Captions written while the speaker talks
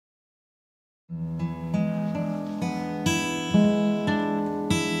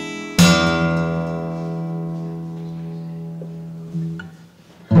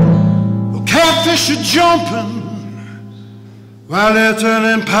Catfish are jumping while it's an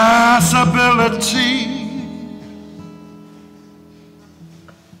impossibility.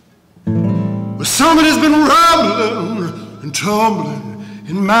 But somebody's been rumbling and tumbling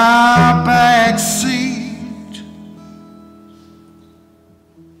in my back seat.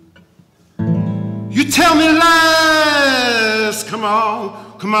 You tell me lies, come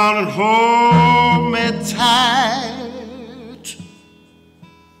on and hold me tight.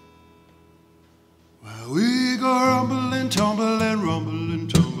 We go rumbling, tumbling, rumbling,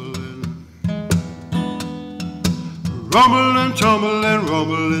 tumbling. Rumbling, tumbling,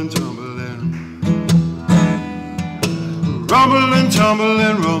 rumbling, tumbling. Rumbling,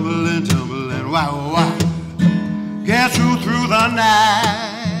 tumbling, rumbling, tumbling. Wow. Get you through the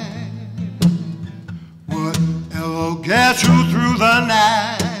night. Whatever gets you through the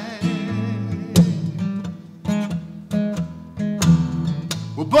night.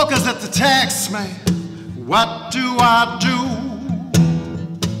 Well, Book is at the tax man. What do I do?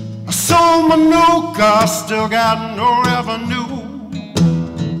 I sold my new car, still got no revenue.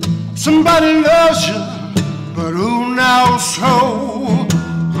 Somebody loves you, but who knows who?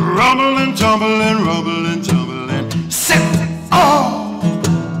 Rumbling, tumbling, rumbling, tumbling. Sit, oh,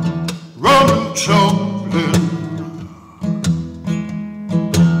 rumbling, tumbling.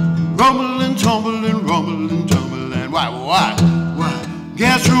 Rumbling, tumbling, rumbling, tumbling. What?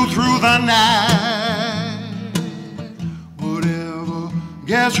 Get you through the night.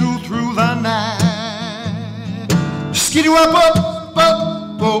 Get you through the night. Skiddy wop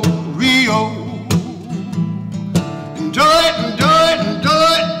up, Rio. And do it.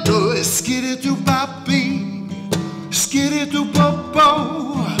 Skiddy to Bobby. Skiddy to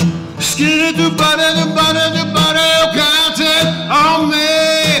Popo. Skiddy to body. Count it on me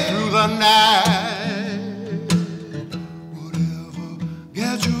through the night. Whatever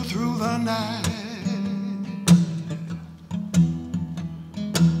gets you through the night.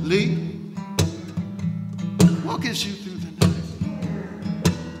 Lee, what gets you through the night?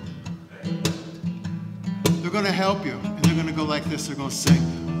 They're going to help you, and they're going to go like this. They're going to sing,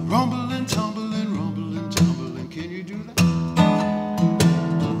 rumbling, tumbling, rumbling, tumbling. Can you do that?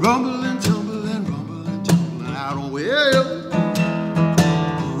 Rumbling, tumbling, rumbling, tumbling. I don't hear you.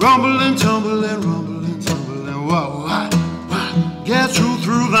 Rumbling, tumbling, rumbling, tumbling. Whoa, what? Get you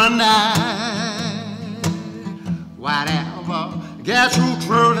through the night. Whatever. Get you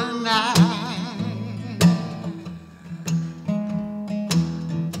through the night.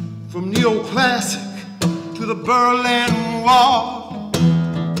 From neoclassic to the Berlin Wall,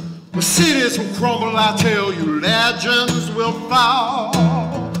 where cities will crumble, I tell you, legends will fall.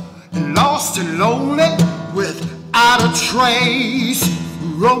 And lost and lonely, without a trace,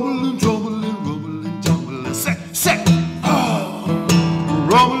 rumbling, tumbling, rumbling, tumbling. Say, oh,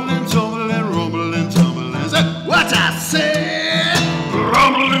 rumbling, tumbling, rumbling, tumbling. Say what I say.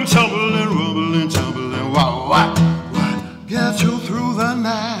 Rumbling, tumbling, rumbling, tumbling. What? Get you through the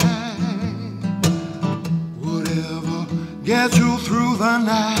night. Whatever gets you through the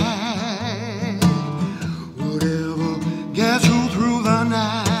night. Whatever gets you through the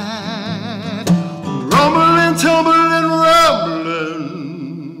night. Rumbling, tumbling, rumbling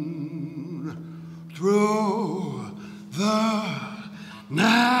through the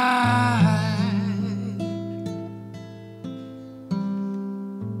night.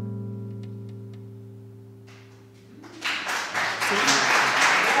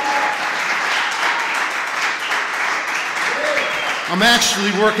 I'm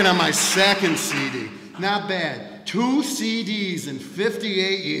actually working on my second CD. Not bad. 2 CDs in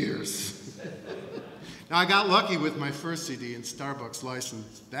 58 years. Now, I got lucky with my first CD, and Starbucks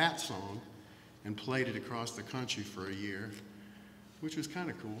licensed that song and played it across the country for a year, which was kind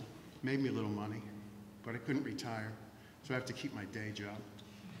of cool. Made me a little money, but I couldn't retire, so I have to keep my day job.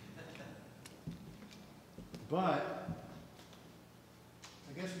 But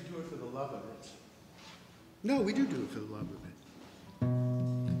I guess we do it for the love of it. No, we do it for the love of it.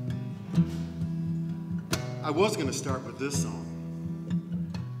 I was going to start with this song.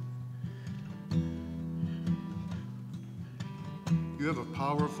 You have a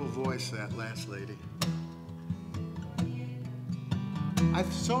powerful voice, that last lady. I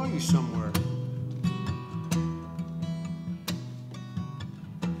saw you somewhere.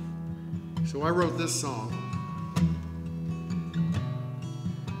 So I wrote this song.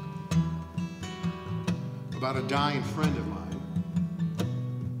 About a dying friend of mine.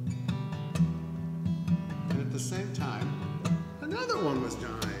 And at the same time, another one was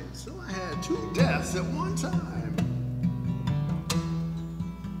dying. So I had 2 2 deaths at one time.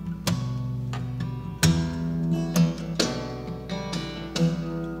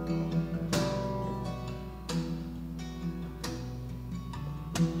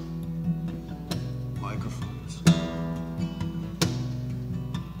 Microphones.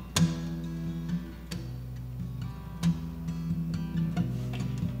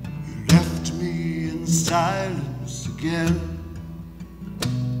 You left me in silence again,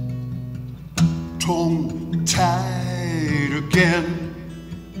 tongue-tied again,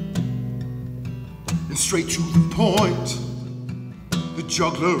 and straight to the point. The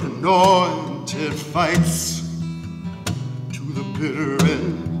juggler anointed fights to the bitter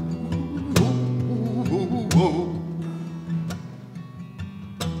end. Ooh, ooh, ooh.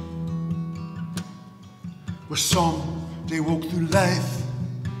 Where some, they walk through life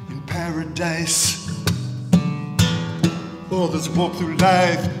in paradise. Others walk through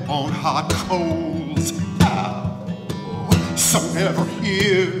life on hot coals. Ow. Some never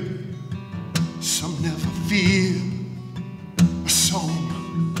hear, some never feel.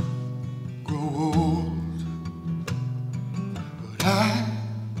 Some grow old. But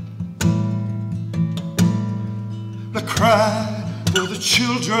I cry for the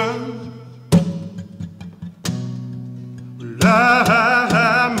children. Well,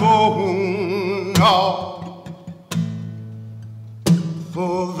 I moan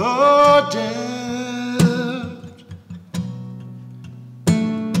for the dead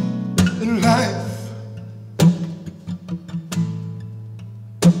in life.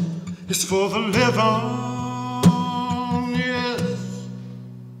 It's for the living, yes,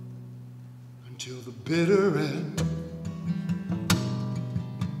 until the bitter end.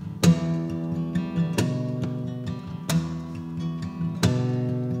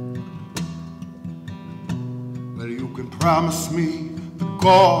 Well, you can promise me the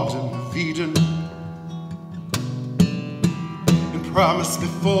Garden of Eden, and promise me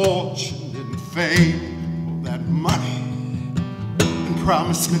fortune and fame, all that money.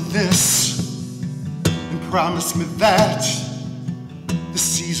 Promise me this, and promise me that. The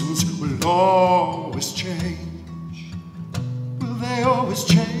seasons will always change. Will they always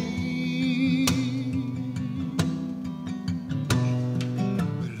change?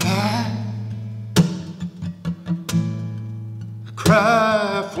 Well, I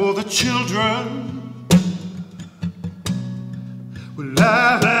cry for the children. Well, I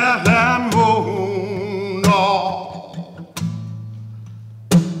moan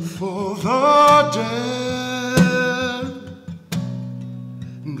for the dead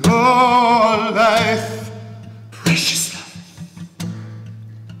and all life, precious life,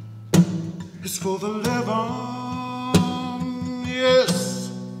 is for the living, yes,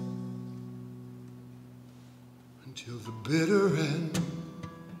 until the bitter end.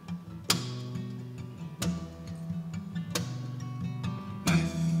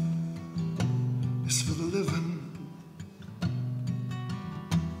 Life is for the living.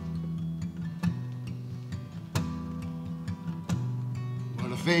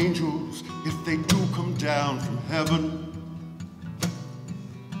 Of angels, if they do come down from heaven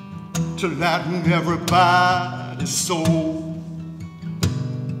to lighten everybody's soul,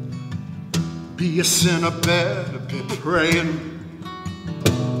 be a sinner, better be praying.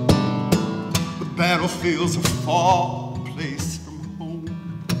 The battlefield's a far place from home,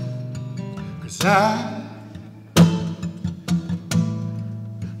 'cause I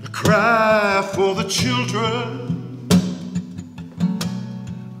cry for the children.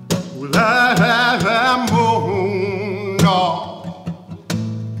 Well, I moan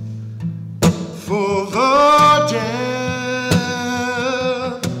for the dead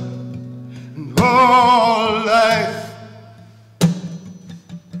and all life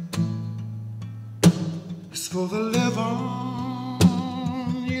is for the living,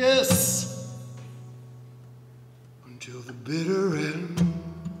 yes, until the bitter end.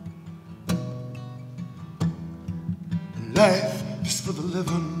 And life is for the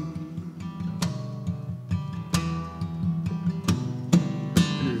living.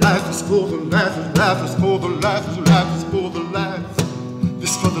 Life is for the life, life is for the life, life is for the life,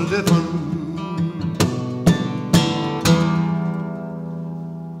 it's for the living.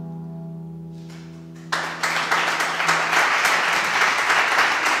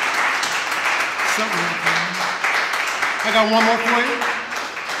 Something like that. I got one more for you.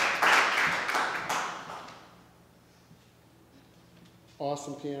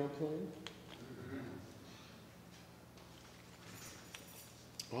 Awesome piano playing.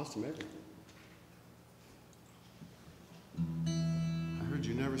 Awesome everything. I heard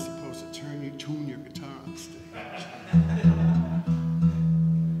you're never supposed to tune your guitar on stage.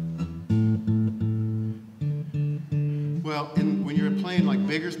 Well, when you're playing like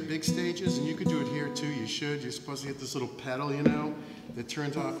big stages, and you could do it here too, you should. You're supposed to hit this little pedal, you know, that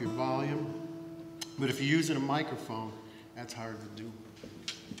turns off your volume. But if you're using a microphone, that's hard to do.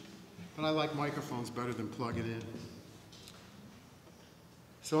 But I like microphones better than plug it in.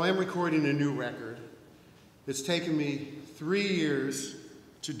 So I am recording a new record. It's taken me 3 years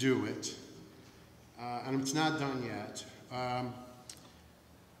to do it, and it's not done yet. And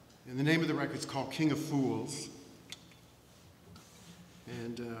the name of the record is called King of Fools.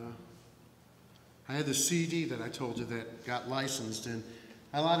 And I had the CD that I told you that got licensed, and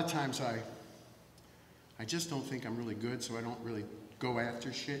a lot of times I just don't think I'm really good, so I don't really go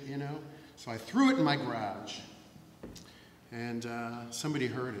after shit, you know? So I threw it in my garage, and somebody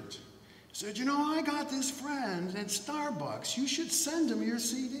heard it. He said, you know, I got this friend at Starbucks. You should send him your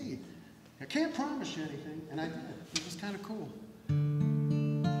CD. I can't promise you anything, and I did. It was kind of cool.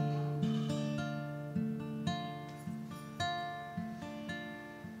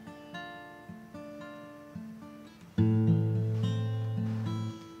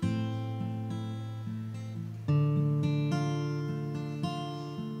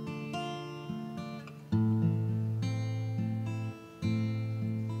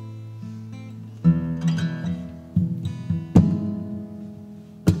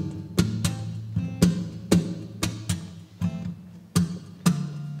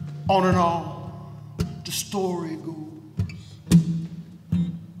 On and on, the story goes,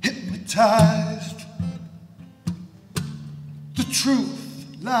 hypnotized, the truth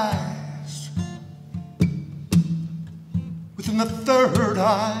lies within the third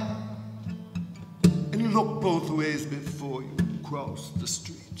eye, and look both ways before you cross the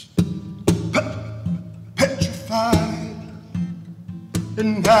street. Petrified,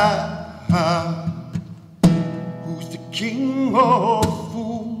 and who's the king of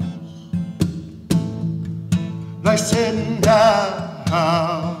fools? I said,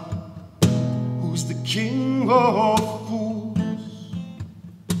 now, who's the king of fools?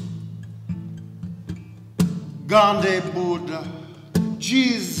 Gandhi, Buddha,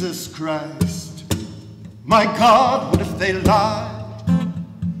 Jesus Christ. My God, what if they lied?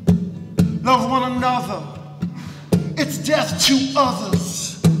 Love one another, it's death to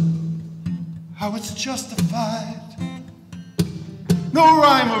others. How it's justified? No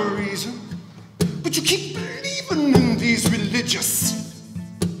rhyme or reason, but you keep believing in these religious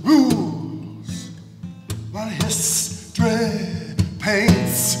rules, while history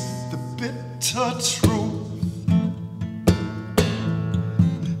paints the bitter truth.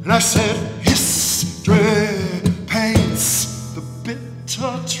 And I said, history paints the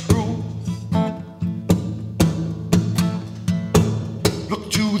bitter truth. Look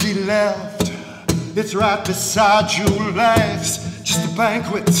to the left, it's right beside you. Life's just a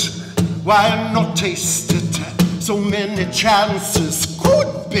banquet, why not taste it? So many chances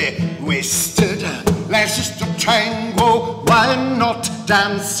could be wasted. Life's just a tango, why not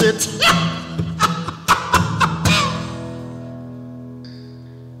dance it?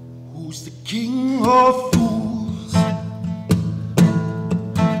 Who's the king of fools?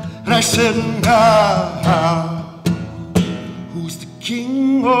 And I said, now, who's the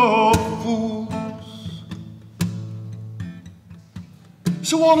king of fools?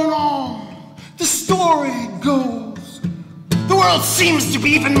 So on and on, the story goes. The world seems to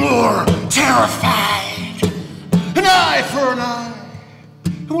be even more terrified. An eye for an eye,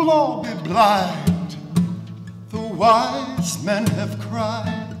 and we'll all be blind. The wise men have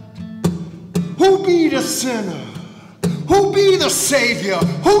cried. Who be the sinner? Who be the savior?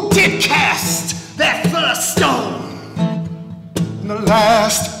 Who did cast that first stone? And the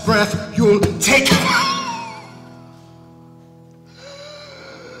last breath you'll take,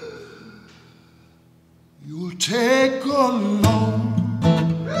 you'll take alone.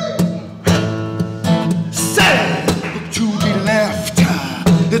 Say, look to the left,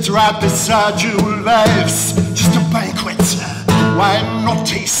 it's right beside you. Life's just a banquet, why not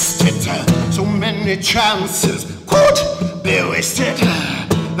taste it? So many chances could be wasted.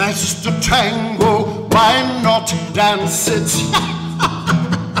 Life's just a tango, why not dance it?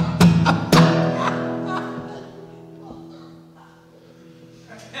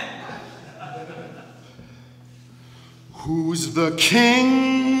 Who's the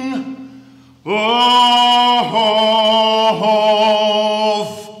king of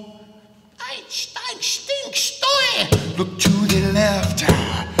Look to the left,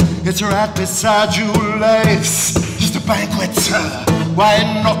 it's right beside you. Life's just a banquet, why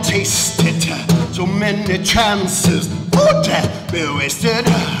not taste it? So many chances could be wasted.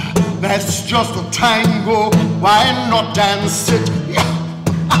 Life's just a tango, why not dance it?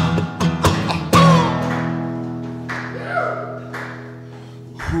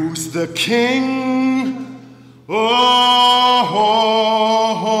 is the king of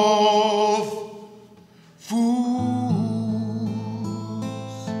fools.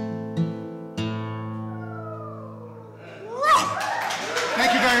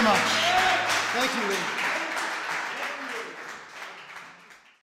 Thank you very much. Thank you, Lee.